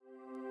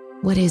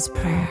What is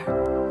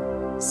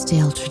prayer?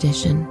 Stale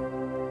tradition,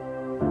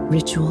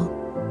 ritual,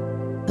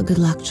 a good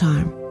luck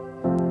charm,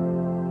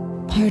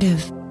 part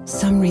of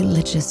some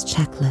religious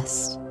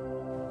checklist,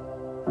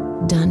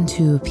 done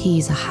to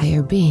appease a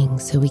higher being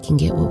so we can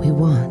get what we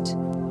want,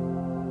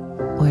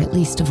 or at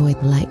least avoid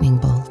the lightning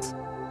bolt.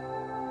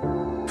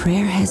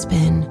 Prayer has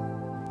been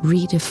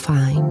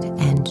redefined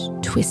and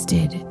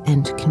twisted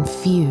and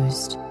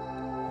confused,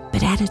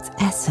 but at its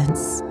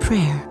essence,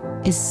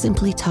 prayer is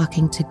simply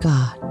talking to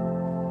God,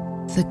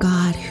 the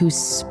God who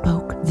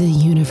spoke the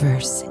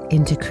universe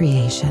into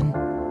creation,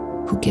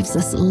 who gives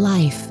us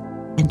life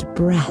and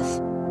breath,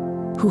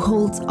 who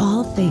holds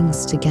all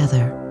things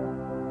together.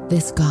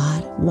 This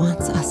God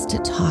wants us to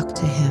talk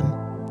to him.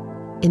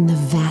 In the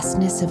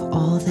vastness of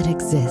all that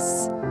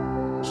exists,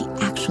 he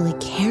actually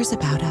cares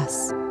about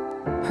us,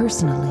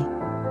 personally,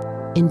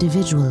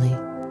 individually.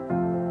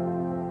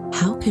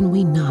 How can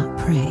we not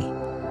pray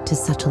to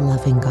such a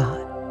loving God?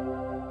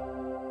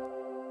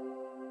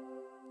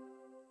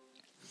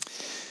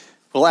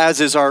 Well,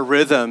 as is our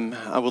rhythm,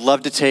 I would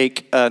love to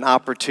take an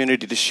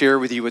opportunity to share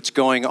with you what's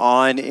going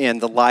on in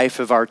the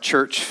life of our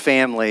church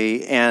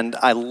family. And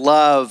I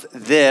love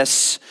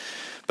this,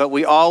 but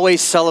we always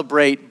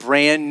celebrate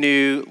brand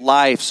new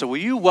life. So will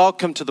you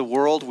welcome to the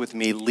world with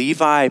me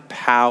Levi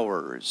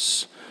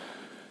Powers?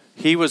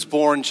 He was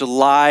born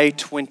July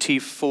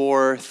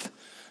 24th,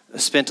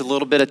 spent a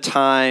little bit of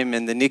time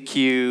in the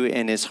NICU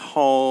in his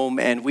home,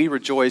 and we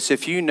rejoice.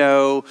 If you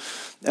know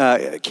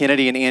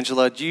Kennedy and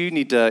Angela, do you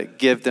need to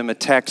give them a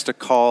text, a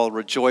call,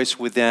 rejoice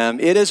with them?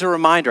 It is a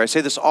reminder. I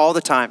say this all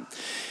the time.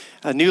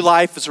 A new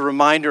life is a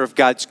reminder of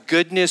God's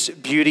goodness,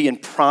 beauty,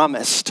 and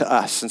promise to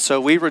us. And so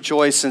we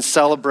rejoice and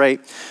celebrate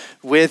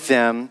with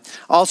them.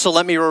 Also,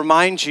 let me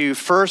remind you,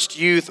 First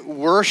Youth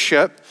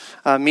Worship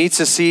meets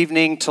this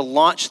evening to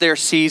launch their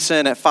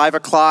season at 5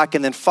 o'clock.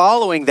 And then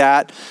following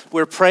that,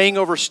 we're praying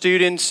over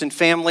students and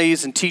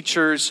families and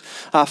teachers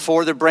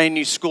for the brand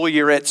new school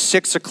year at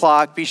 6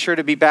 o'clock. Be sure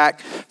to be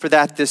back for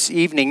that this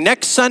evening.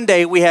 Next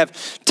Sunday, we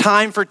have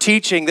time for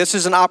teaching. This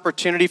is an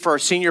opportunity for our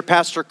senior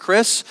pastor,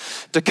 Chris,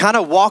 to kind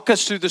of walk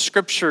us through the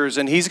scriptures.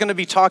 And he's going to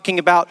be talking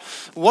about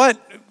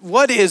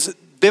what is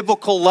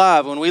biblical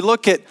love. When we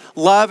look at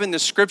love in the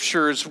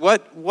scriptures,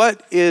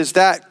 what is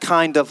that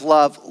kind of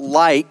love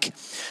like?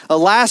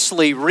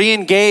 Lastly,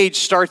 Reengage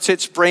starts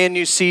its brand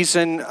new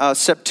season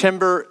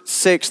September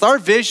 6th. Our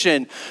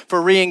vision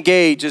for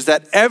Reengage is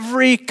that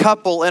every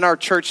couple in our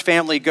church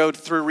family go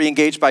through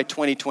Reengage by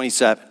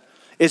 2027.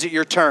 Is it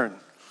your turn?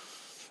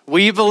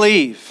 We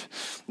believe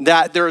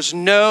that there's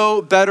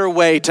no better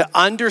way to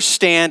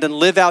understand and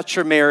live out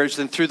your marriage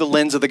than through the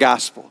lens of the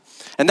gospel.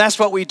 And that's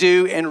what we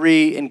do in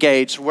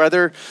Reengage.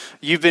 Whether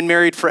you've been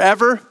married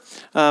forever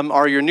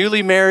or you're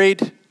newly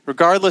married,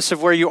 regardless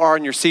of where you are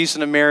in your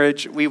season of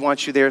marriage, we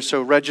want you there.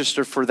 So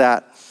register for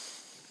that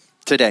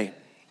today.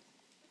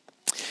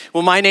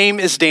 Well, my name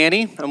is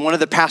Danny. I'm one of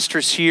the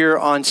pastors here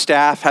on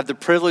staff. Have the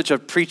privilege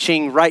of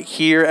preaching right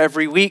here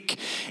every week.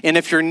 And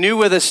if you're new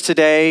with us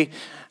today,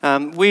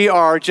 we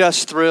are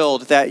just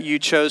thrilled that you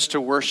chose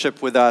to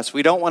worship with us.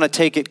 We don't want to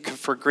take it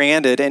for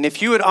granted. And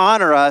if you would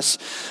honor us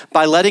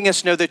by letting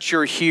us know that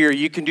you're here,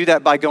 you can do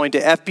that by going to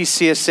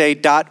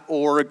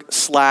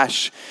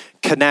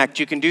fbcsa.org/connect.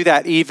 You can do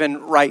that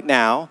even right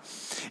now.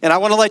 And I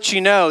want to let you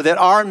know that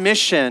our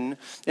mission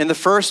in the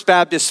First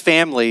Baptist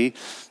family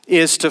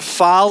is to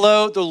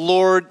follow the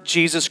Lord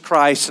Jesus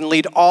Christ and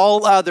lead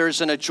all others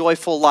in a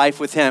joyful life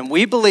with him.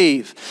 We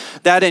believe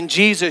that in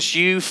Jesus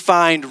you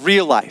find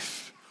real life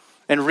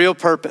and real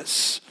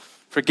purpose,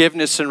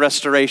 forgiveness and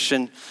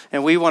restoration.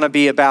 And we want to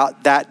be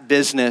about that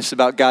business,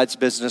 about God's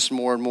business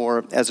more and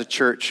more as a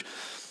church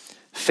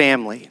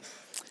family.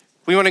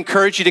 We want to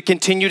encourage you to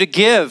continue to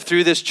give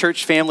through this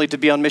church family to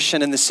be on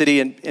mission in the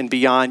city and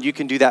beyond. You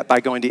can do that by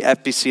going to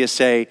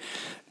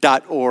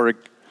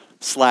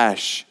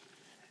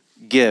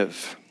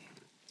fbcsa.org/give.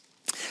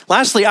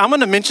 Lastly, I'm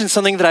going to mention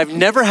something that I've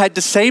never had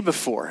to say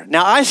before.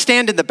 Now, I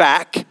stand in the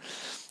back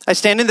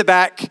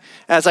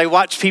as I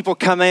watch people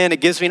come in. It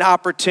gives me an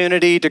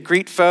opportunity to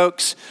greet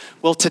folks.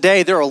 Well,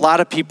 today there are a lot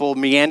of people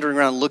meandering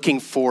around looking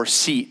for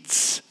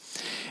seats.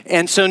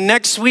 And so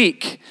next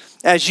week,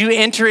 as you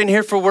enter in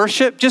here for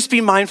worship, just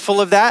be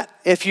mindful of that.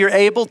 If you're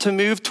able to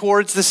move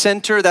towards the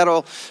center,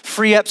 that'll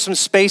free up some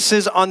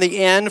spaces on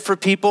the end for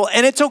people.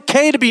 And it's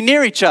okay to be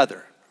near each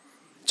other.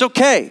 It's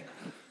okay.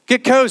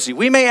 Get cozy.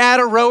 We may add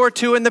a row or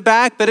two in the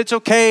back, but it's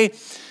okay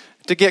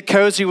to get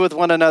cozy with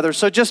one another.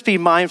 So just be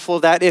mindful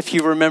of that if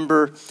you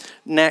remember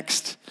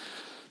next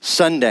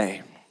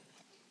Sunday.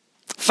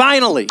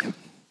 Finally,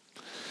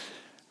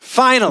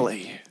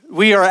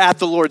 we are at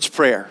the Lord's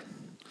Prayer.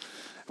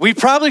 We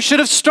probably should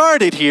have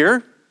started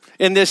here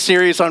in this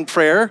series on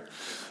prayer,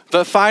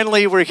 but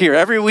finally we're here.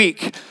 Every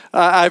week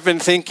I've been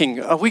thinking,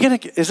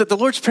 is it the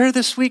Lord's Prayer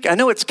this week? I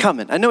know it's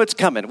coming.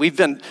 We've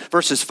been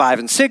verses 5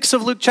 and 6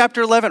 of Luke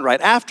chapter 11,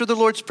 right after the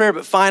Lord's Prayer,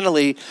 but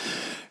finally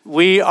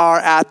we are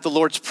at the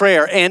Lord's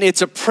Prayer, and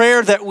it's a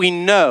prayer that we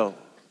know.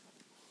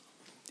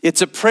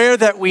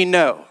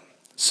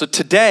 So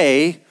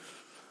today,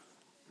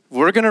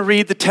 we're going to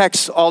read the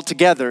text all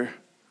together,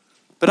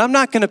 but I'm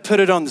not going to put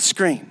it on the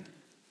screen.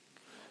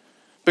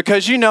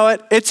 Because you know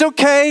it. It's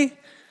okay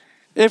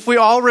if we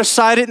all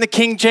recite it in the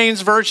King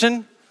James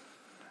Version.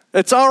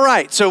 It's all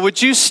right. So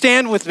would you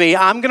stand with me?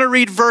 I'm going to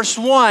read verse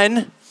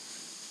 1.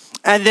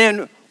 And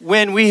then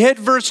when we hit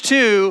verse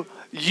 2,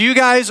 you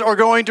guys are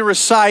going to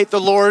recite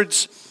the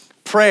Lord's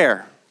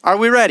Prayer. Are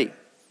we ready?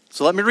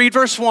 So let me read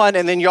verse 1,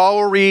 and then y'all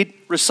will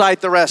recite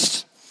the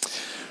rest.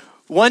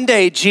 One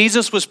day,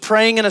 Jesus was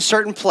praying in a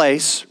certain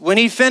place. When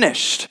he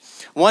finished,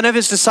 one of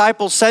his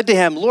disciples said to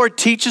him, "Lord,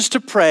 teach us to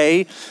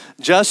pray,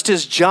 just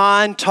as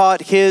John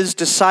taught his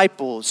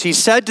disciples." He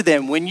said to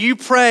them, "When you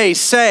pray,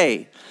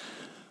 say,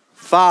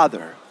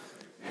 'Father,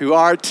 who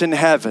art in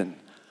heaven,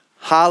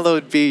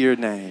 hallowed be your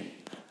name.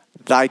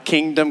 Thy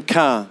kingdom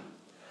come.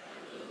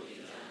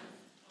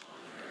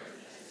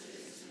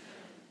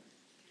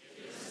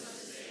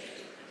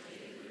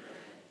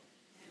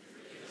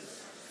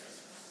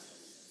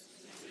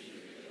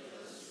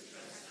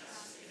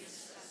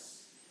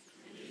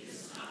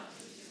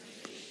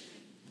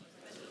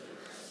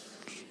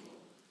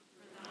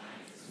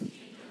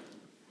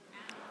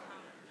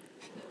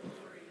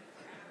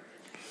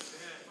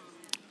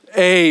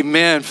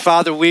 Amen.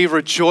 Father, we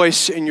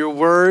rejoice in your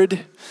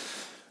word.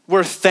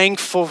 We're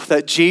thankful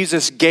that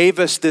Jesus gave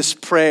us this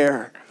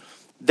prayer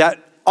that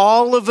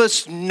all of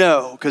us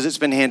know because it's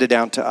been handed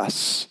down to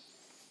us.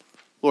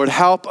 Lord,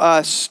 help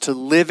us to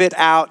live it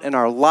out in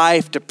our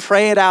life, to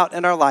pray it out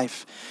in our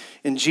life.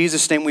 In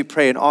Jesus' name we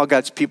pray, and all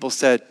God's people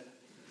said,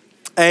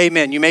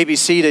 amen. You may be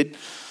seated.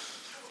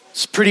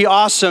 It's pretty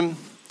awesome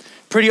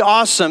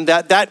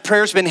that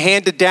prayer's been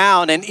handed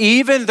down. And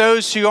even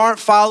those who aren't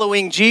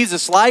following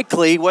Jesus,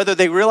 likely, whether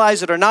they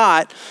realize it or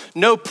not,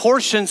 know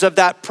portions of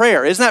that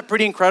prayer. Isn't that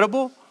pretty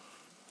incredible?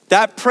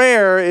 That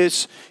prayer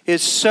is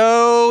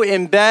so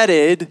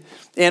embedded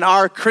in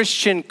our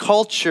Christian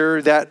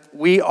culture that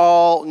we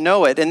all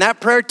know it. And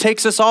that prayer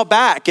takes us all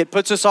back. It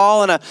puts us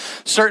all in a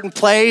certain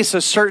place,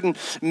 a certain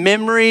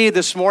memory.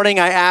 This morning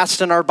I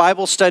asked in our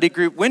Bible study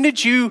group,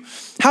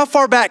 how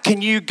far back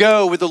can you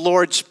go with the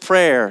Lord's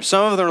Prayer?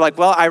 Some of them are like,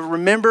 well,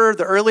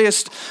 the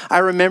earliest I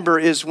remember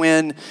is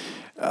when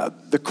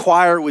the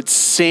choir would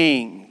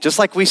sing, just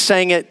like we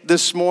sang it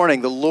this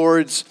morning, the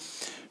Lord's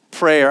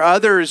Prayer.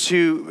 Others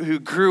who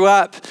grew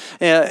up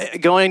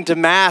going to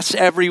Mass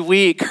every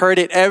week heard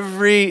it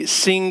every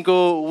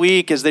single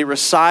week as they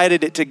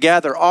recited it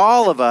together.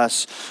 All of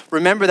us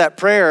remember that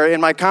prayer.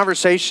 In my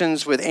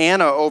conversations with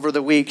Anna over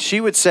the week,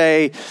 she would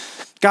say,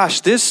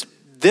 gosh, this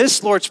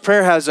Lord's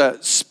Prayer has a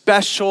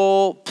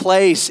special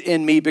place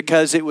in me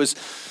because it was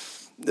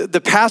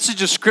the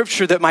passage of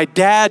scripture that my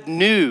dad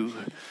knew,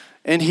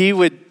 and he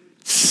would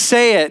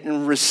say it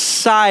and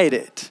recite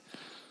it.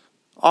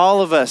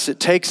 All of us, it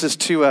takes us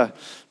to a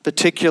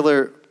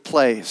particular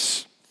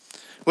place.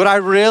 What I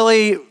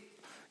really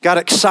got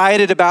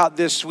excited about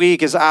this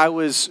week as I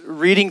was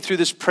reading through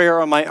this prayer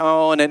on my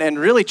own and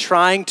really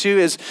trying to,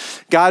 as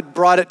God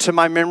brought it to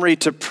my memory,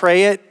 to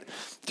pray it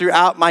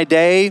throughout my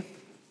day.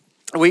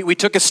 We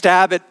took a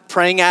stab at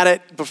praying at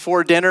it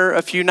before dinner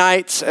a few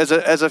nights as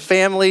a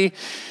family.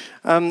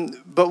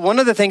 But one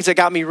of the things that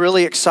got me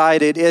really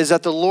excited is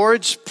that the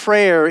Lord's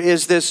Prayer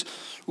is this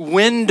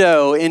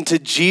window into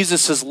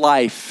Jesus's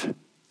life.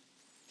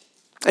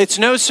 It's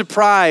no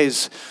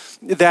surprise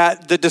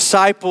that the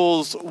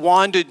disciples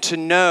wanted to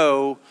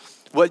know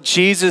what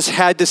Jesus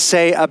had to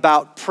say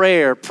about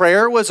prayer.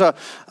 Prayer was a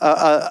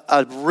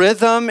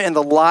rhythm in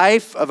the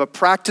life of a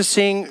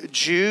practicing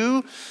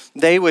Jew.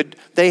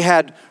 They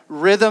had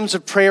rhythms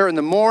of prayer in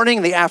the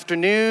morning, the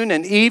afternoon,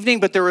 and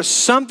evening, but there was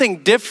something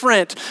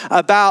different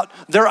about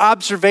their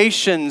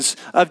observations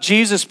of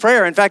Jesus'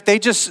 prayer. In fact, they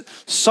just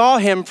saw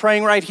him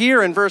praying right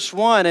here in verse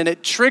 1, and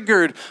it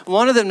triggered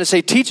one of them to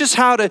say, teach us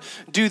how to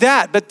do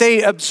that. But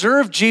they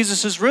observed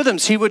Jesus'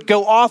 rhythms. He would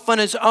go off on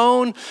his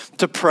own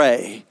to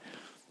pray.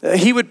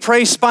 He would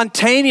pray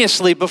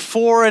spontaneously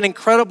before an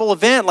incredible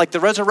event like the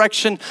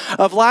resurrection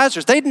of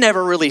Lazarus. They'd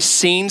never really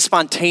seen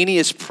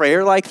spontaneous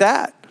prayer like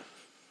that.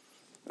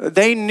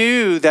 They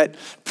knew that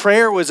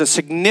prayer was a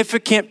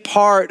significant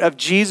part of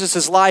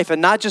Jesus' life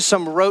and not just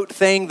some rote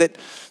thing that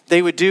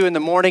they would do in the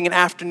morning and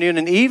afternoon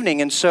and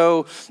evening. And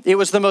so it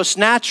was the most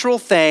natural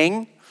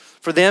thing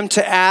for them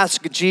to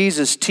ask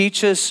Jesus,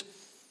 teach us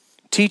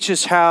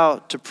how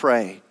to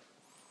pray.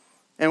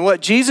 And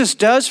what Jesus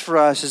does for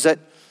us is that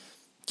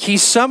he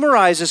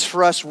summarizes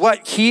for us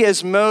what he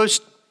is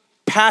most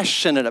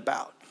passionate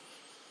about.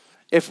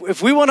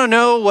 If we want to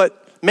know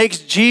what makes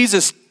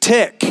Jesus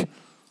tick,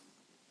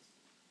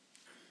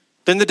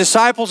 then the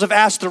disciples have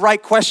asked the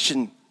right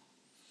question.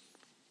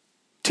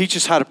 Teach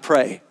us how to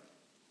pray.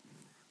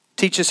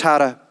 Teach us how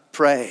to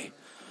pray.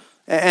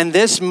 And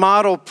this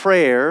model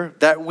prayer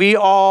that we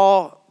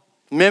all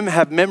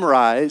have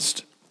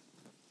memorized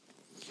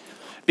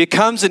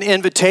becomes an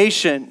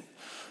invitation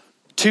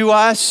to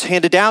us,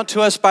 handed down to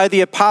us by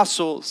the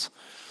apostles.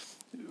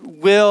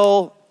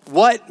 Will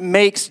what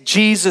makes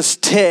Jesus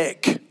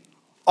tick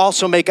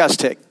also make us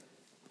tick?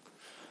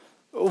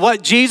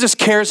 what Jesus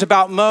cares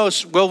about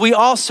most, will we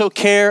also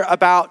care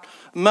about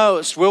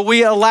most? Will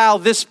we allow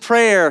this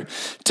prayer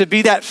to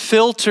be that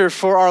filter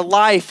for our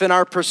life and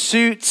our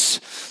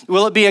pursuits?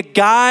 Will it be a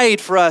guide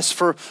for us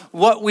for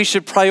what we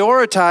should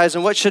prioritize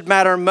and what should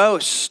matter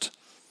most?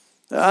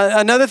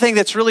 Another thing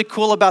that's really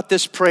cool about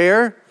this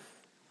prayer,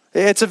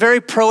 it's a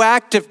very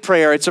proactive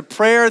prayer. It's a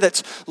prayer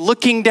that's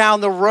looking down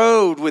the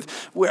road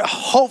we're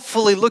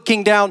hopefully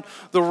looking down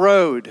the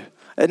road.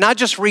 Not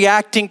just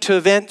reacting to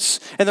events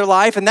in their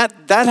life, and that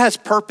has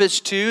purpose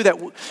too, that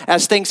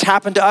as things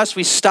happen to us,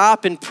 we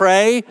stop and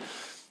pray.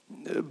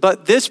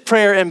 But this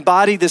prayer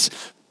embodied this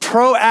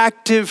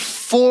proactive,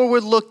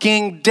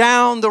 forward-looking,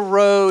 down the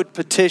road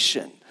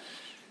petition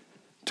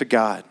to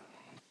God.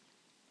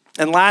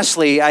 And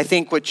lastly, I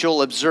think what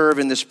you'll observe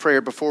in this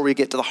prayer before we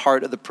get to the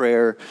heart of the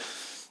prayer,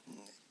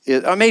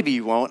 or maybe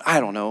you won't, I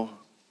don't know.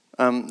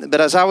 But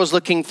as I was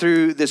looking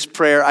through this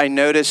prayer, I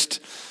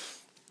noticed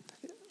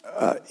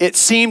it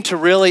seemed to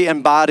really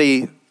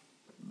embody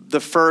the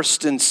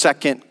first and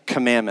second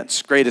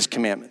commandments, greatest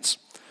commandments,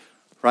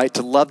 right?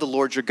 To love the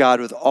Lord your God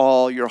with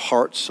all your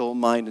heart, soul,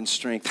 mind, and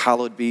strength.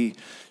 Hallowed be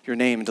your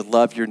name, and to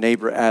love your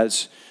neighbor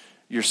as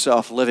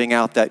yourself, living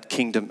out that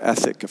kingdom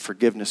ethic of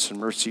forgiveness and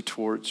mercy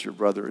towards your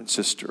brother and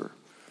sister.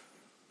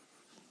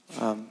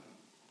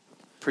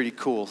 Pretty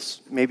cool.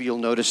 Maybe you'll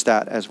notice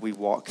that as we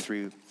walk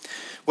through.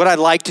 What I'd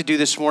like to do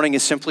this morning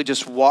is simply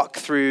just walk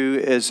through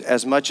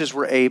as much as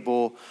we're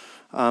able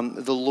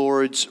the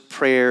Lord's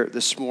Prayer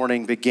this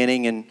morning,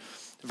 beginning in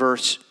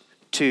verse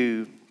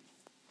 2.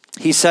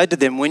 He said to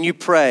them, when you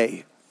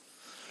pray,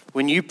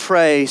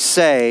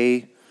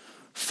 say,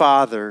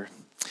 Father.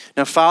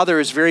 Now, Father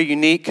is very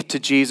unique to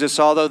Jesus,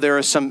 although there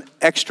are some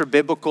extra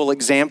biblical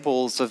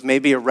examples of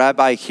maybe a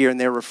rabbi here and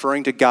there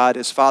referring to God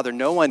as Father.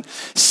 No one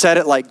said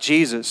it like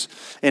Jesus.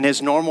 In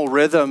his normal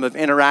rhythm of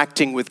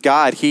interacting with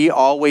God, he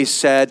always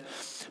said,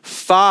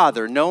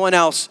 Father. No one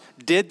else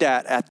did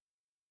that at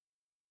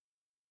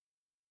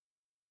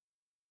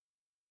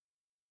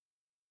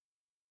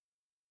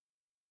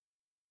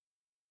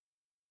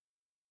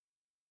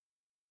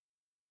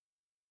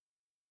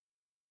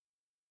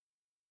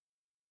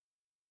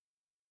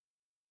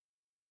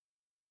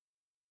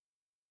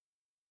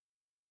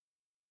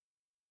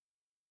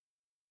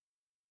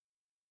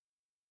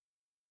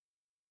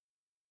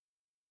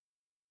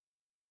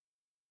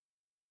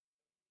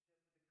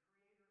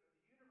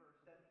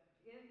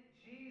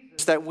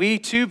that we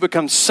too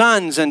become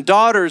sons and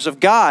daughters of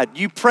God.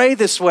 You pray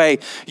this way.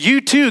 You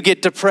too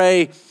get to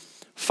pray,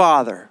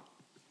 Father.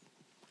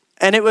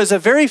 And it was a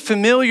very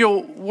familiar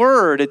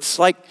word. It's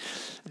like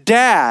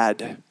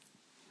dad,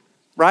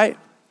 right?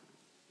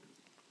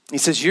 He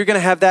says, you're going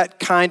to have that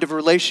kind of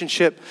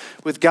relationship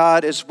with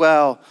God as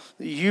well.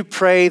 You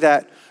pray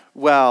that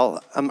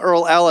well.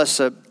 Earl Ellis,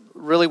 a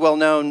really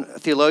well-known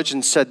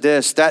theologian, said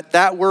this,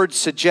 that word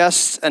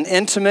suggests an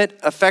intimate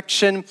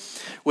affection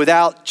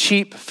without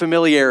cheap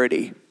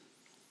familiarity.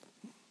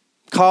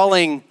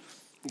 Calling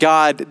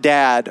God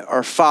Dad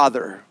or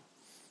Father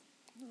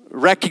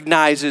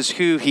recognizes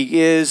who he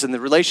is and the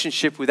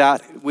relationship we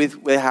have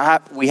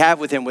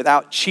with him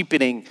without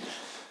cheapening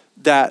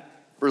that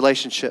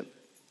relationship.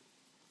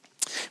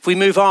 If we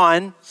move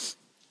on,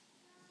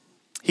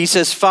 he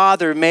says,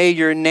 Father, may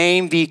your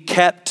name be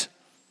kept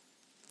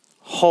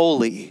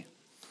holy.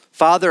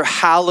 Father,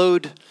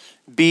 hallowed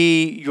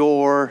be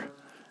your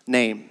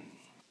name.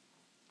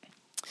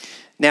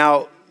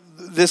 Now,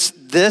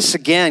 this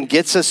again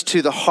gets us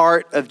to the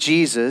heart of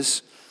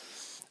Jesus.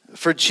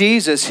 For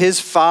Jesus,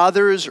 his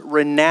Father's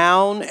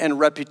renown and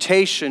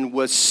reputation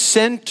was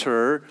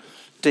center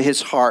to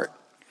his heart.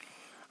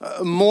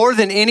 More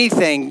than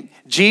anything,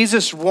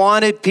 Jesus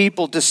wanted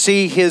people to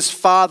see his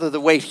Father the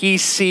way he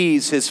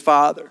sees his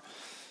Father.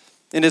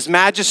 In his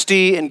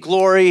majesty and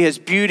glory, his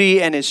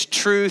beauty and his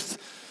truth,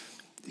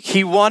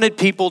 he wanted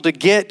people to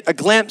get a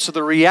glimpse of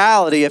the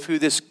reality of who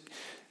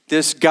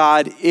this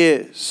God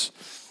is.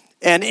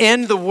 And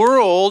in the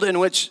world in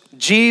which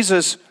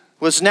Jesus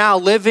was now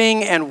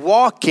living and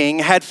walking,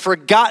 had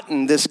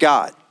forgotten this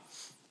God.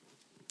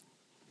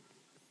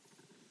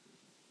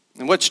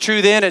 And what's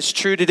true then is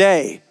true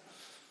today.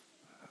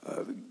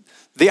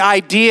 The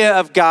idea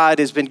of God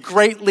has been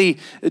greatly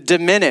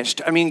diminished.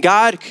 I mean,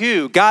 God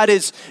who? God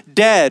is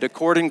dead,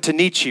 according to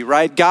Nietzsche,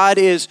 right? God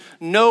is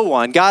no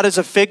one. God is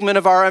a figment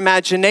of our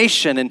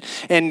imagination.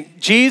 And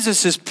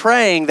Jesus is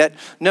praying that,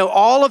 no,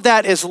 all of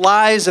that is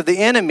lies of the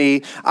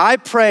enemy. I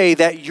pray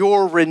that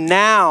your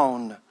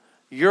renown,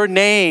 your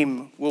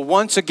name will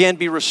once again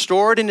be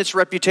restored in its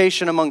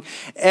reputation among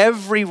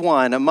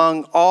everyone,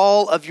 among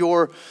all of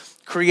your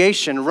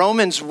creation.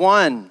 Romans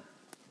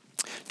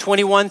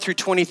 1:21 through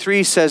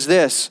 23 says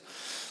this,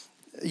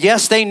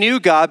 yes, they knew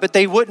God, but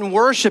they wouldn't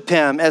worship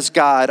him as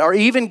God or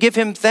even give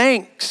him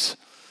thanks.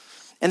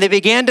 And they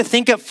began to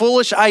think up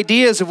foolish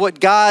ideas of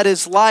what God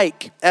is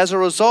like. As a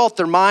result,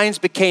 their minds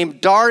became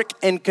dark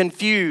and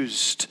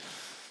confused.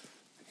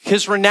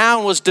 His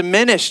renown was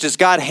diminished as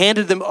God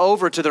handed them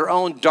over to their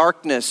own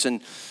darkness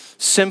and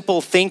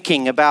simple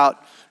thinking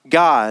about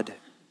God.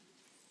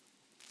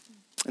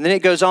 And then it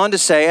goes on to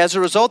say, as a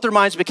result, their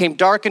minds became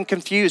dark and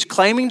confused.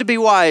 Claiming to be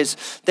wise,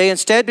 they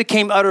instead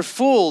became utter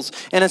fools.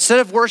 And instead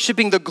of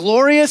worshiping the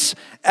glorious,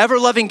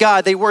 ever-loving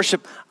God, they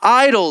worship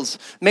idols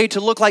made to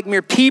look like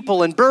mere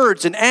people and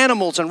birds and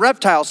animals and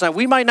reptiles. Now,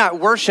 we might not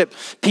worship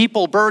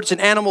people, birds,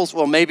 and animals.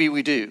 Well, maybe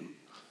we do.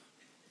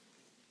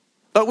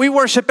 But we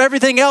worship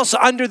everything else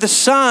under the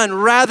sun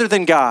rather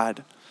than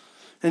God.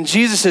 And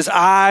Jesus says,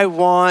 I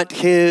want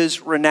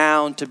his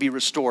renown to be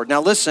restored.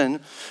 Now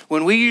listen,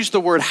 when we use the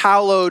word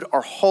hallowed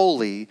or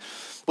holy,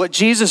 what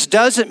Jesus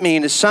doesn't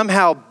mean is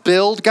somehow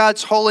build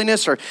God's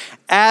holiness or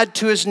add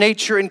to his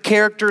nature and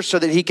character so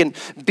that he can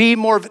be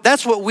more.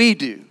 That's what we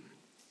do.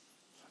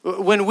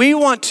 When we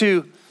want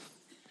to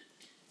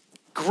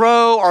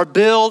grow or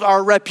build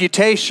our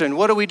reputation,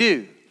 what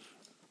do?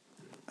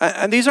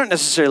 And these aren't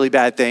necessarily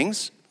bad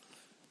things.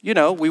 You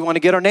know, we want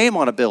to get our name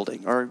on a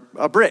building or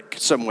a brick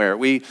somewhere.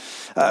 We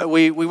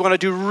want to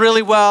do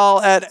really well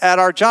at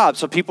our job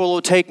so people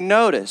will take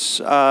notice.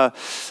 We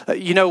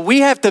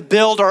have to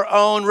build our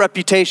own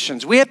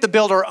reputations. We have to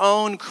build our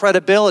own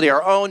credibility,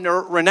 our own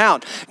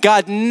renown.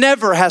 God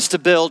never has to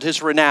build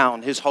his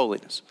renown, his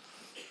holiness.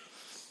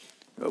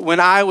 When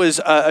I was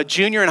a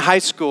junior in high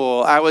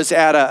school, I was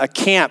at a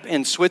camp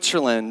in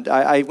Switzerland.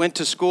 I went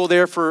to school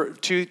there for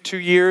two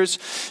years,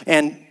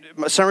 and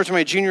summer to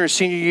my junior and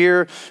senior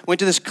year, went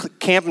to this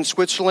camp in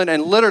Switzerland,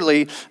 and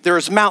literally there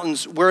was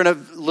mountains. We're in a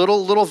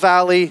little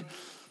valley,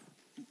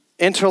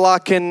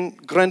 Interlaken,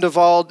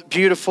 Grindelwald,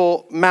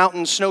 beautiful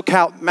mountains,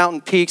 snow-capped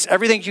mountain peaks,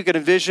 everything you could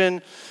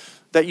envision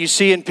that you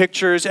see in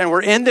pictures. And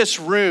we're in this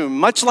room,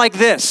 much like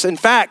this. In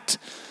fact,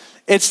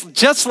 it's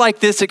just like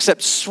this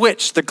except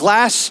switched. The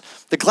glass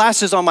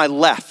is on my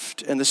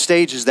left, and the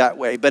stage is that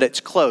way, but it's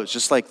closed,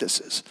 just like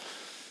this is.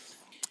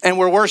 And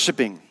we're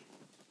worshiping,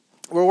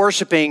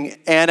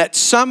 and at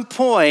some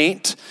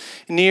point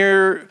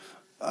near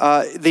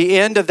the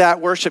end of that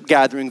worship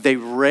gathering, they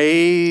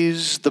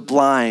raise the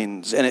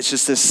blinds, and it's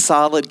just this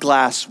solid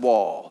glass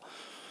wall.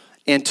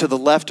 And to the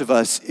left of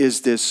us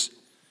is this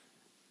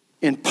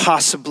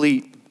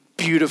impossibly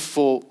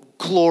beautiful,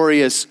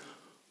 glorious,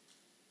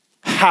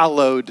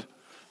 hallowed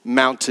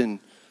mountain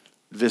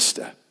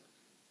vista.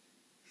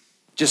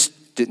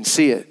 Just didn't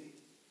see it.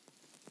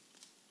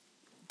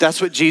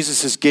 That's what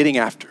Jesus is getting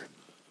after.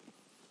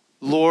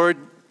 Lord,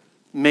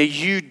 may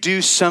you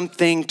do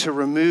something to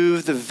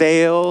remove the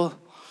veil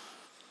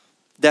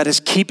that is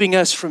keeping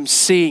us from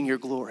seeing your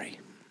glory.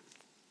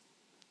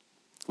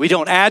 We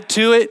don't add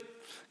to it.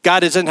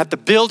 God doesn't have to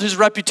build his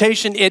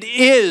reputation. It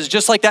is,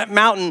 just like that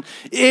mountain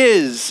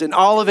is in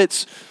all of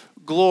its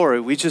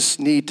glory. We just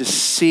need to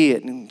see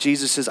it. And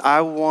Jesus says,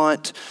 I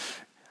want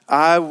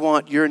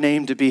your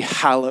name to be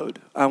hallowed.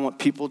 I want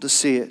people to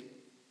see it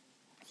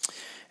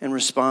and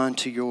respond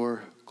to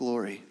your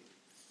glory.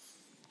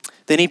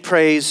 Then he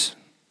prays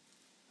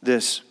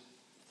this,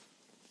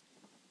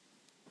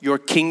 your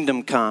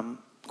kingdom come.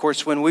 Of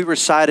course, when we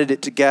recited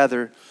it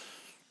together,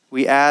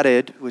 we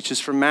added, which is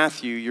from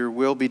Matthew, your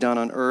will be done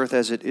on earth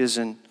as it is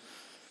in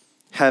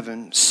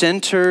heaven.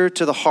 Center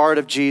to the heart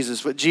of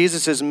Jesus. What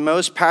Jesus is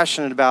most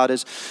passionate about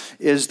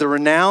is the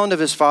renown of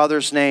his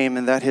Father's name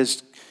and that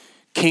his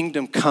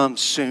kingdom come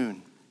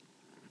soon.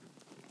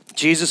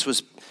 Jesus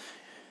was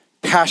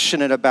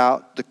passionate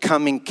about the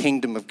coming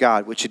kingdom of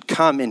God, which had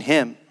come in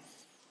him.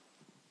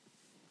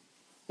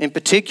 In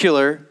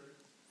particular,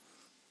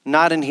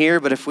 not in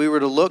here, but if we were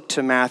to look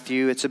to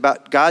Matthew, it's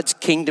about God's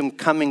kingdom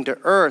coming to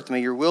earth.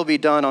 May your will be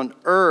done on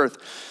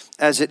earth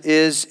as it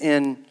is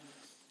in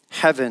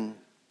heaven.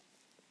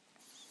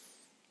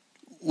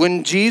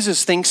 When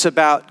Jesus thinks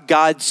about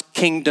God's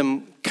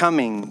kingdom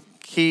coming,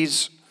 he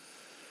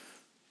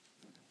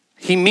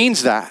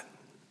means that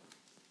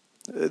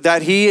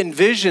he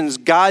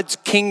envisions God's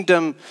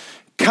kingdom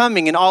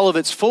coming in all of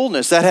its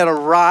fullness. That had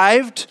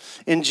arrived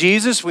in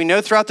Jesus. We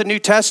know throughout the New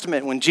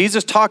Testament, when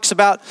Jesus talks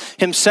about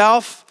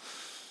himself,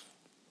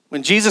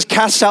 when Jesus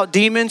casts out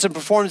demons and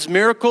performs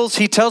miracles,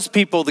 he tells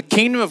people the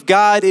kingdom of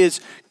God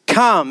is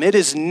come. It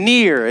is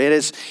near. It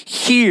is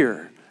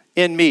here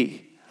in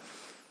me.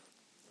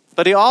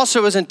 But he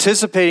also was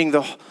anticipating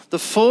the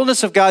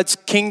fullness of God's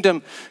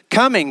kingdom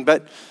coming,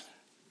 but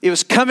it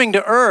was coming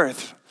to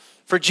earth.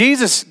 For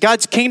Jesus,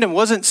 God's kingdom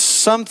wasn't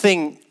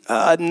something,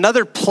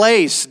 another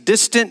place,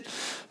 distant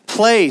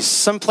place,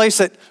 some place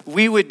that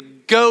we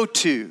would go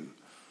to,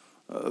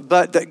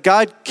 but that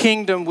God's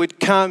kingdom would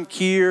come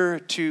here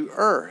to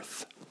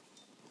earth.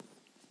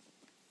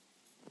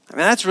 I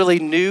mean, that's really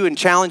new and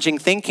challenging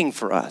thinking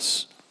for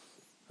us.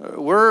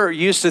 We're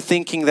used to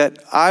thinking that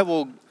I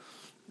will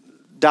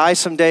die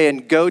someday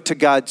and go to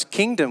God's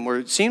kingdom, where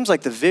it seems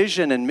like the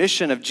vision and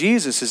mission of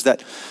Jesus is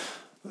that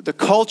the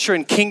culture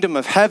and kingdom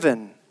of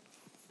heaven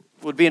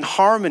would be in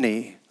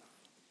harmony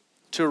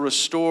to a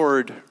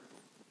restored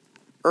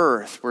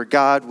earth where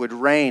God would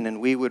reign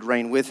and we would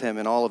reign with him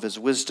in all of his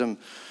wisdom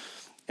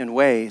and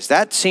ways.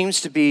 That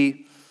seems to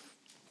be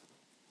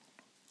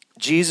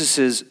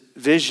Jesus's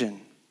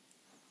vision.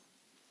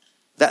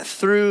 That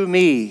through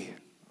me,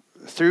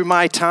 through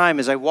my time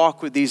as I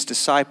walk with these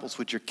disciples,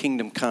 would your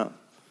kingdom come.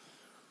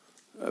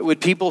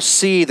 Would people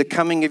see the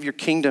coming of your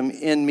kingdom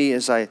in me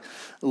as I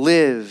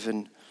live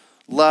and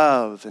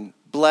love and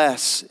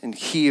bless and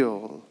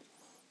heal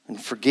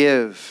and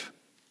forgive?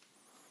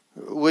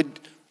 Would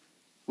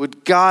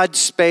God's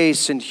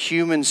space and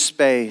human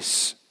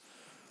space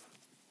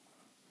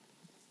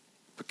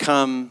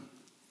become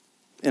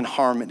in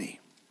harmony?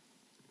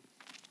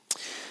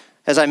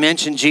 As I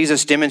mentioned,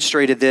 Jesus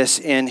demonstrated this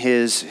in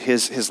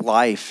his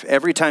life.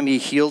 Every time he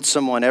healed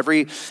someone,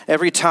 every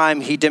time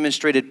he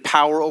demonstrated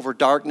power over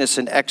darkness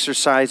and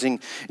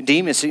exorcising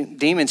demons,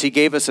 he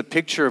gave us a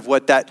picture of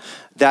what that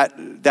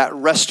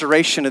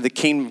restoration of the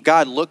kingdom of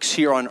God looks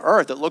here on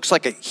earth. It looks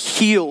like a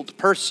healed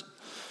person.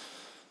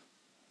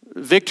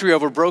 Victory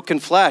over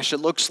broken flesh. It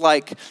looks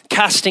like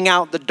casting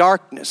out the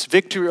darkness.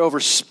 Victory over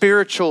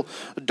spiritual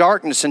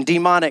darkness and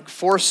demonic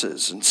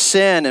forces and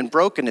sin and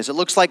brokenness. It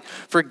looks like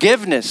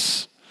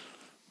forgiveness,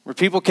 where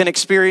people can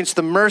experience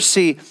the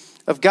mercy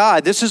of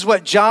God. This is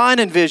what John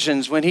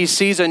envisions when he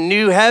sees a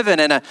new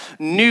heaven and a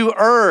new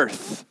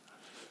earth.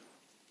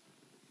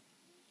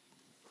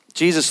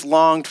 Jesus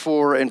longed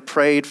for and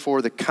prayed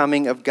for the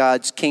coming of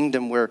God's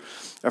kingdom, where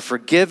a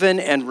forgiven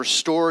and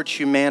restored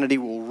humanity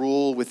will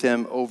rule with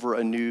him over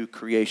a new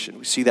creation.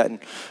 We see that in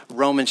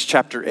Romans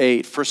chapter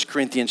 8, 1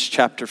 Corinthians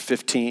chapter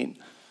 15.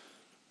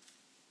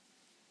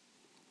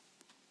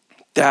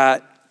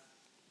 That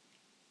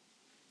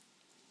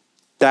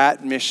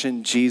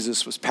mission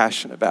Jesus was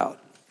passionate about.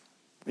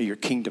 May your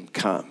kingdom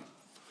come.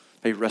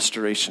 May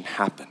restoration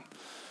happen.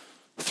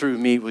 Through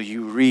me will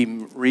you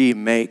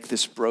remake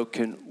this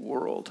broken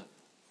world.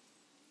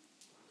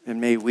 And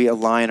may we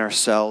align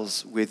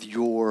ourselves with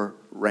your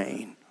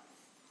reign.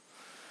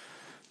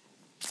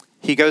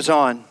 He goes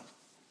on.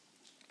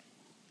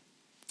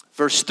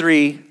 Verse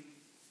 3,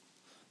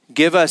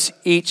 give us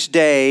each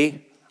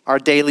day our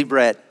daily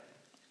bread.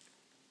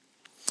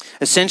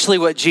 Essentially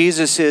what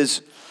Jesus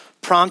is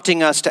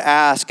prompting us to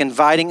ask,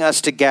 inviting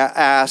us to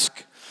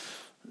ask,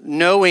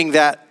 knowing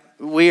that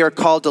we are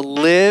called to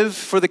live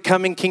for the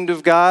coming kingdom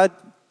of God,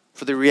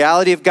 for the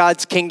reality of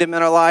God's kingdom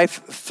in our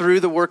life through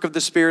the work of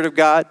the Spirit of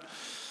God.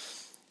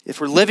 If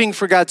we're living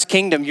for God's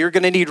kingdom, you're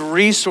going to need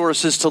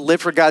resources to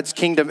live for God's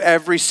kingdom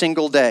every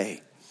single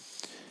day.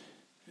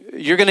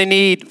 You're going to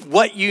need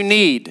what you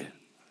need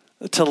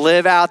to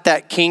live out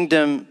that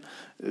kingdom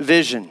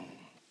vision.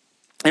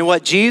 And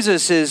what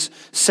Jesus is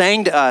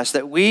saying to us,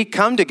 that we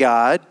come to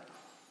God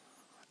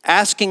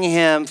asking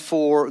him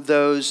for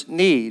those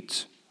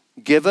needs.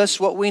 Give us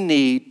what we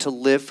need to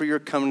live for your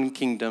coming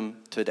kingdom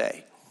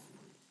today.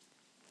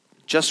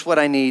 Just what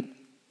I need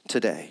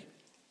today.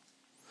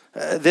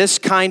 This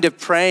kind of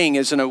praying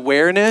is an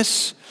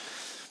awareness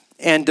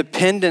and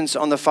dependence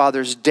on the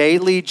Father's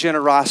daily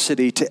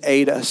generosity to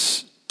aid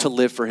us to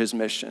live for his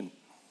mission.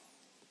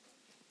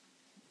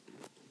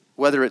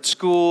 Whether it's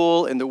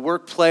school, in the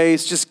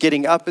workplace, just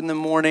getting up in the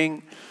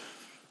morning,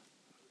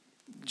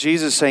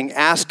 Jesus is saying,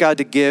 ask God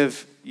to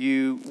give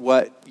you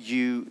what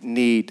you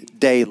need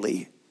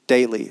daily.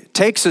 It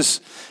takes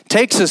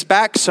us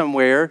back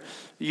somewhere.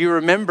 You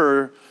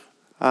remember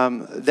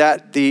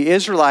that the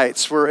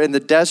Israelites were in the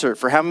desert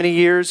for how many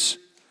years?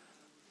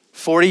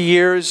 40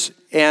 years,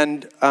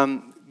 and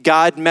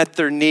God met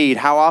their need.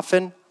 How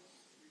often?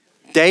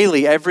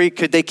 Daily.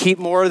 Could they keep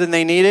more than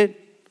they needed?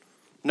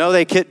 No,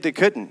 they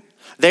couldn't.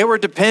 They were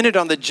dependent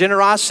on the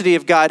generosity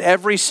of God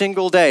every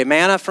single day.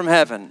 Manna from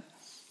heaven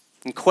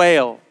and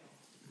quail.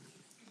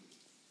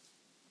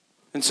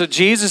 And so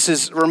Jesus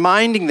is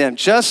reminding them,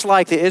 just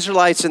like the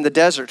Israelites in the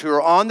desert who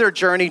are on their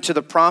journey to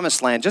the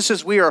promised land, just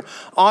as we are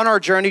on our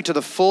journey to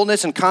the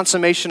fullness and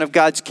consummation of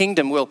God's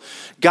kingdom,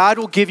 God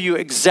will give you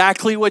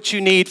exactly what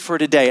you need for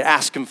today.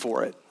 Ask him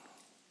for it.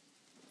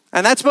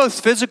 And that's both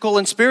physical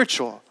and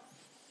spiritual.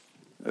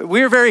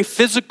 We're very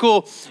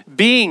physical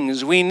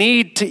beings. We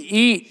need to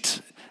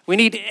eat. We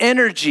need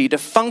energy to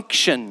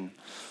function.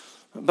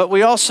 But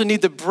we also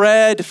need the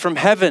bread from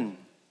heaven.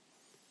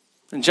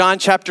 In John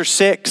chapter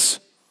 6,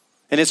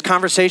 in his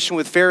conversation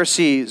with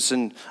Pharisees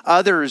and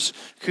others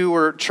who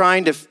were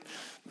trying to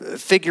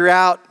figure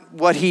out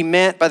what he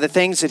meant by the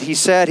things that he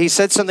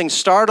said something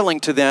startling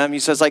to them. He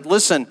says,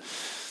 listen,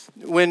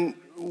 when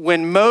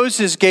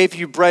Moses gave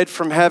you bread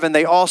from heaven,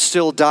 they all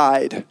still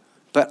died.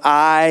 But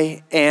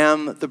I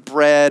am the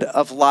bread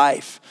of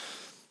life.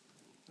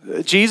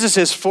 Jesus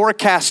is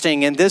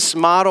forecasting in this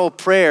model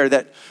prayer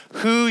that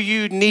who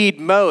you need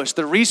most,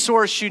 the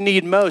resource you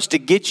need most to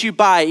get you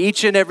by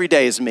each and every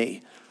day is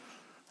me.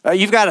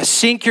 You've got to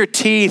sink your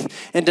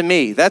teeth into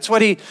me. That's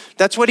what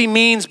he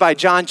means by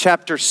John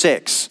chapter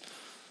 6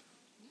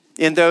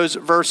 in those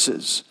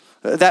verses.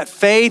 That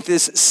faith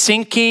is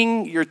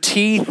sinking your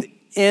teeth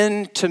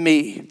into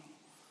me.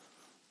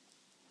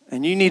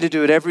 And you need to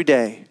do it every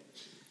day.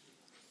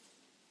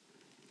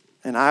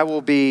 And I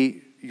will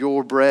be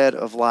your bread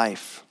of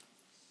life.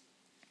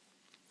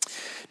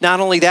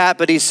 Not only that,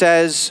 but he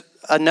says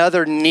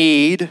another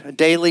need, a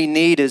daily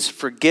need, is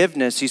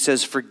forgiveness. He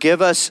says, forgive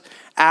us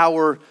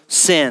our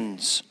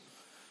sins.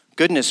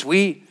 Goodness,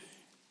 we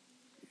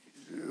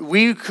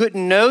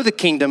couldn't know the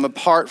kingdom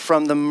apart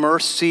from the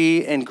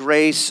mercy and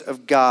grace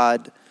of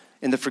God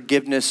in the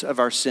forgiveness of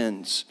our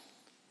sins.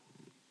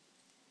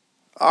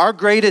 Our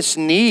greatest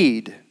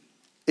need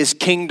is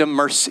kingdom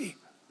mercy.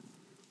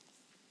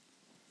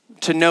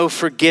 To know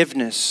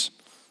forgiveness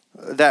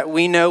that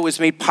we know was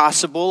made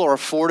possible or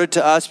afforded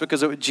to us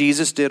because of what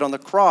Jesus did on the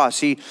cross.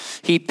 He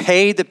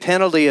paid the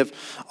penalty of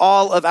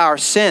all of our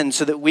sins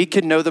so that we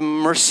could know the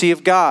mercy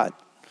of God.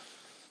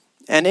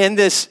 And in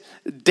this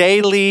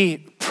daily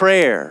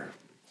prayer,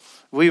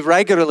 we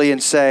regularly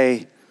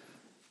say,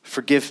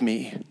 forgive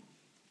me.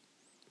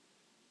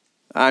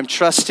 I'm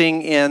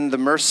trusting in the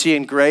mercy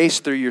and grace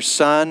through your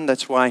Son.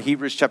 That's why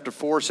Hebrews chapter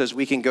 4 says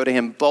we can go to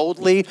him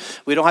boldly.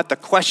 We don't have to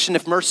question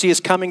if mercy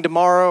is coming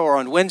tomorrow or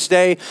on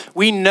Wednesday.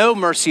 We know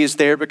mercy is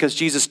there because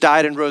Jesus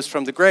died and rose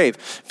from the grave.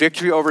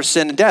 Victory over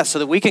sin and death, so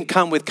that we can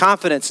come with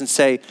confidence and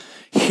say,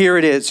 here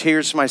it is,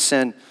 here's my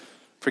sin,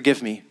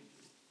 forgive me.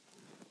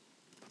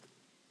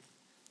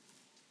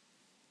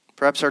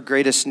 Perhaps our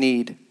greatest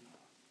need.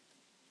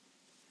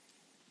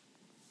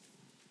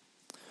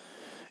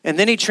 And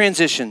then he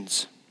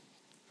transitions.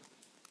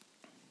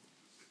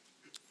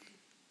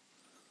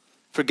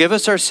 Forgive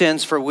us our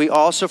sins, for we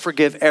also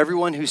forgive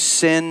everyone who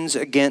sins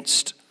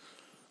against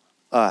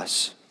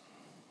us.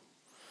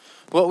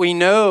 What we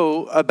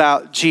know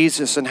about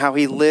Jesus and how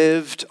he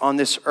lived on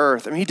this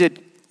earth, he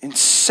did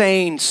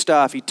insane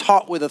stuff. He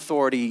taught with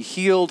authority. He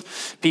healed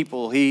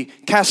people. He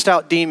cast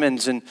out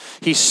demons, and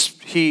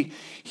he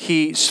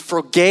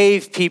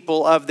forgave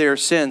people of their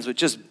sins, which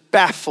just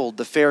baffled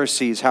the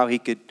Pharisees how he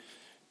could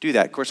do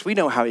that. Of course, we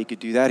know how he could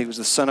do that. He was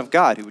the Son of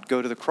God who would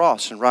go to the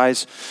cross and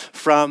rise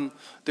from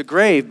the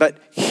grave. But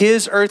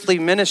his earthly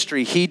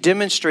ministry, he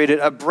demonstrated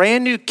a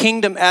brand new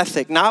kingdom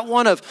ethic, not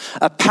one of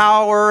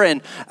power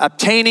and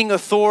obtaining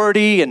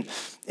authority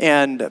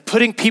and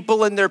putting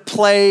people in their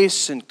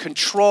place and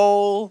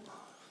control.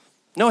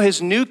 No,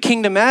 his new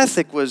kingdom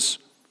ethic was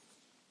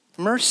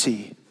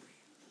mercy,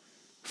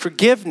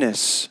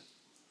 forgiveness,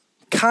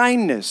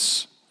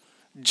 kindness,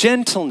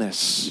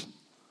 gentleness,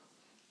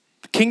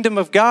 the kingdom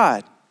of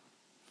God.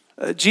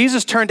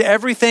 Jesus turned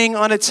everything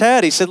on its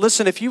head. He said,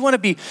 listen, if you want to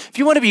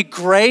be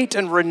great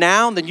and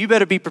renowned, then you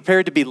better be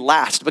prepared to be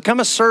last. Become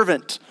a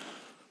servant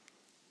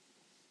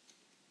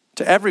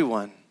to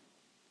everyone.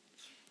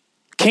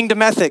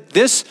 Kingdom ethic.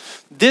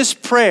 This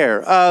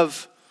prayer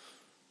of,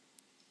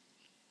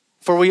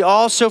 for we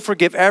also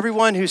forgive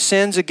everyone who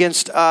sins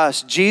against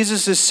us.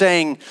 Jesus is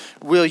saying,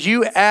 will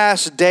you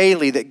ask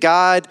daily that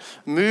God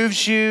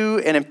moves you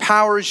and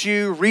empowers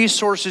you,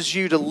 resources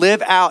you to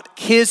live out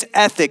his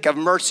ethic of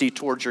mercy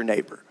towards your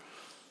neighbor?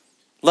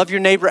 Love your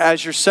neighbor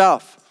as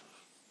yourself.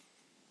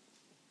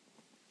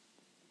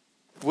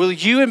 Will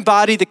you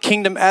embody the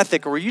kingdom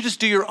ethic, or will you just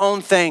do your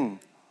own thing,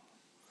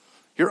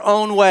 your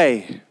own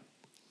way?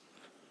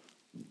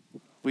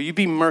 Will you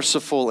be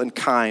merciful and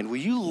kind? Will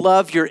you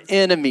love your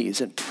enemies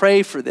and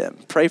pray for them?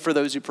 Pray for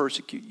those who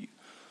persecute you.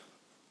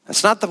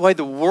 That's not the way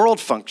the world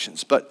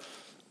functions, but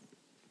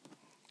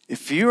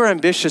if you are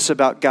ambitious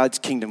about God's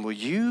kingdom, will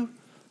you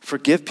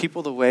forgive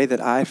people the way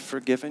that I've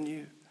forgiven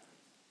you?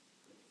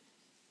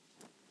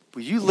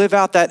 Will you live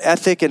out that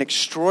ethic in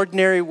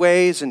extraordinary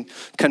ways and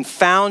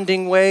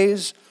confounding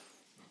ways?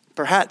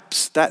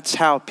 Perhaps that's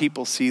how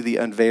people see the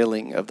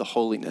unveiling of the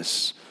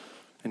holiness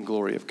and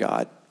glory of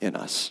God in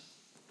us,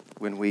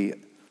 when we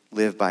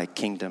live by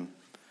kingdom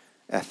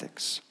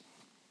ethics.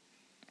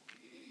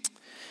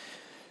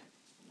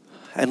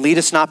 And lead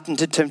us not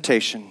into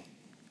temptation.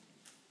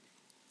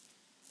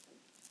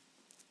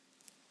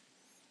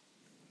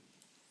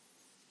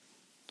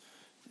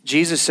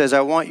 Jesus says,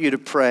 I want you to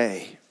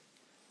pray,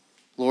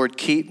 Lord,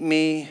 keep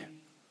me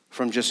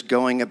from just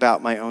going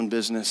about my own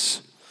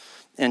business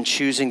and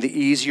choosing the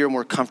easier,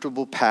 more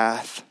comfortable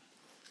path.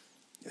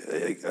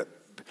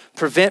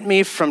 Prevent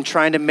me from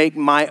trying to make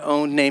my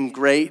own name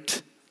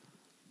great.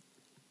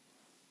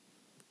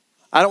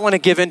 I don't want to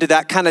give into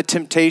that kind of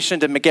temptation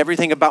to make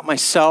everything about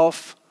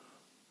myself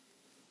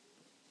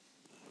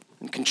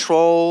and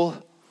control.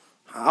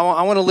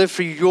 I want to live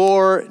for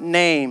your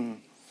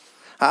name.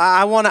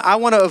 I want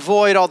to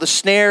avoid all the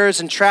snares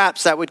and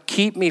traps that would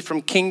keep me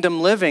from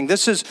kingdom living.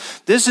 This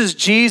is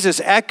Jesus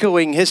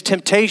echoing his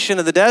temptation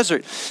in the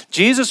desert.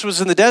 Jesus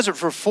was in the desert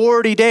for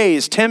 40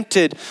 days,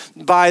 tempted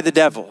by the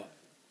devil.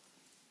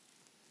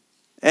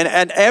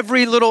 And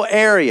every little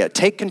area,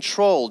 take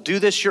control. Do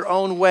this your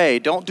own way.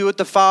 Don't do it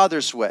the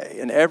Father's way.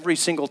 And every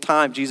single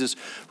time Jesus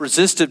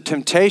resisted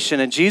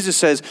temptation. And Jesus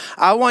says,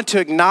 I want to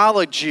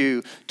acknowledge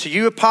you, to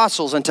you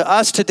apostles and to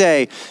us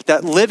today,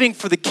 that living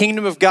for the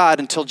kingdom of God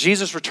until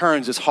Jesus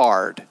returns is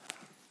hard.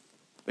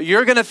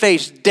 You're going to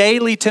face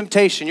daily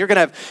temptation. You're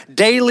going to have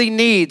daily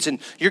needs, and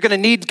you're going to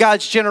need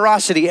God's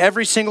generosity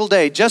every single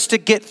day just to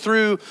get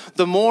through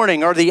the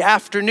morning or the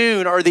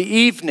afternoon or the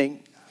evening.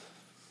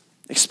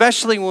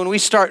 Especially when we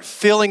start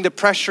feeling the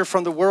pressure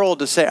from the world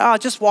to say,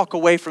 just walk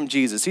away from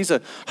Jesus. He's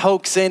a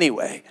hoax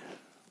anyway.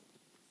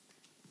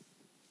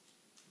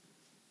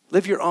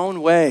 Live your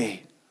own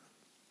way.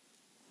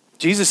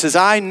 Jesus says,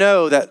 I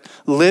know that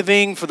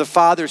living for the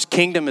Father's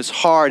kingdom is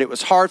hard. It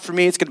was hard for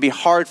me. It's going to be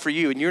hard for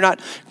you. And you're not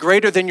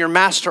greater than your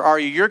master, are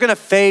you? You're going to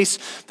face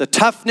the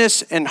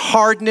toughness and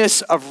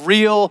hardness of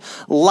real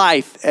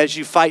life as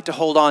you fight to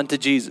hold on to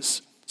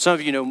Jesus. Some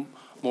of you know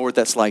more what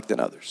that's like than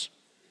others.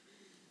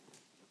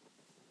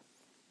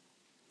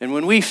 And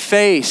when we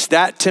face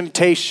that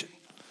temptation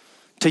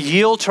to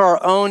yield to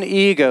our own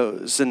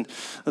egos and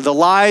the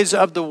lies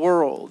of the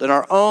world and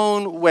our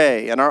own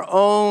way and our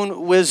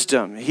own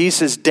wisdom, he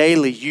says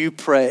daily you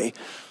pray,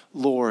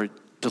 Lord,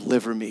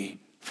 deliver me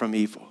from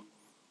evil.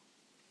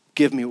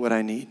 Give me what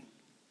I need.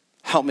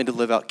 Help me to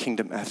live out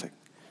kingdom ethic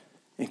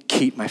and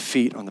keep my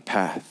feet on the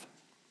path.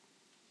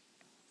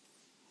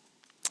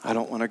 I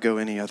don't want to go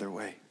any other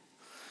way.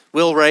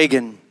 Will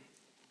Reagan,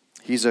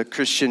 he's a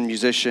Christian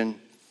musician.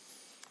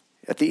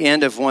 At the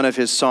end of one of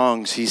his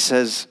songs, he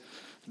says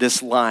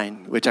this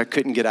line, which I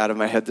couldn't get out of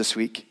my head this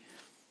week.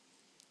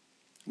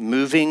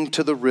 Moving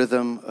to the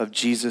rhythm of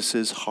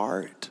Jesus'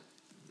 heart.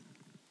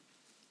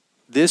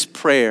 This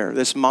prayer,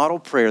 this model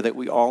prayer that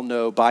we all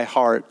know by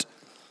heart,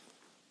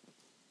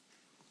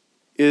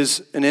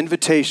 is an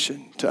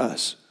invitation to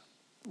us.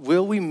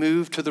 Will we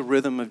move to the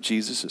rhythm of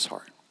Jesus'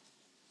 heart?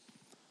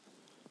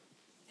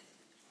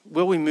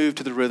 Will we move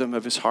to the rhythm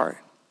of his heart?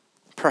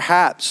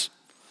 Perhaps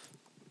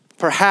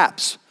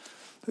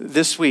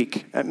this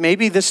week,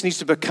 maybe this needs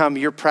to become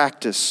your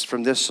practice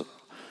from this,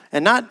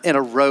 and not in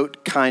a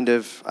rote kind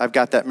of, I've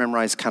got that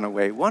memorized kind of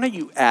way. Why don't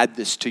you add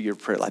this to your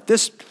prayer life?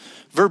 This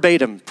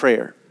verbatim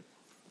prayer,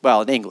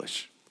 well, in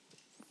English.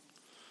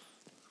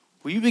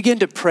 Will you begin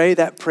to pray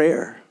that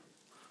prayer?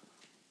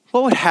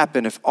 What would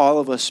happen if all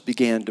of us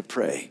began to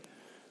pray,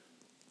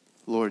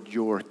 Lord,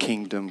 your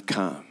kingdom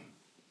come.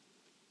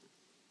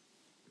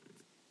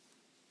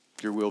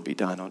 Your will be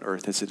done on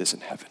earth as it is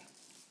in heaven.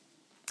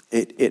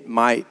 It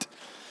might,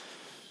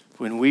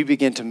 when we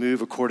begin to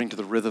move according to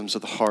the rhythms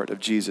of the heart of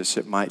Jesus,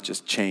 it might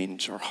just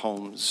change our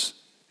homes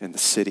in the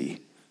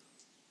city,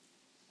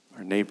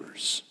 our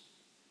neighbors.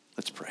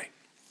 Let's pray.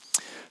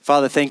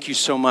 Father, thank you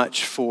so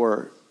much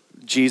for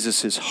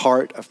Jesus'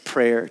 heart of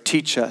prayer.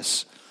 Teach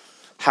us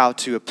how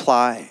to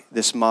apply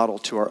this model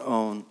to our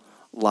own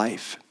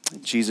life.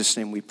 In Jesus'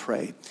 name we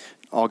pray.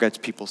 All God's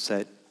people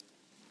said,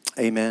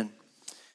 amen.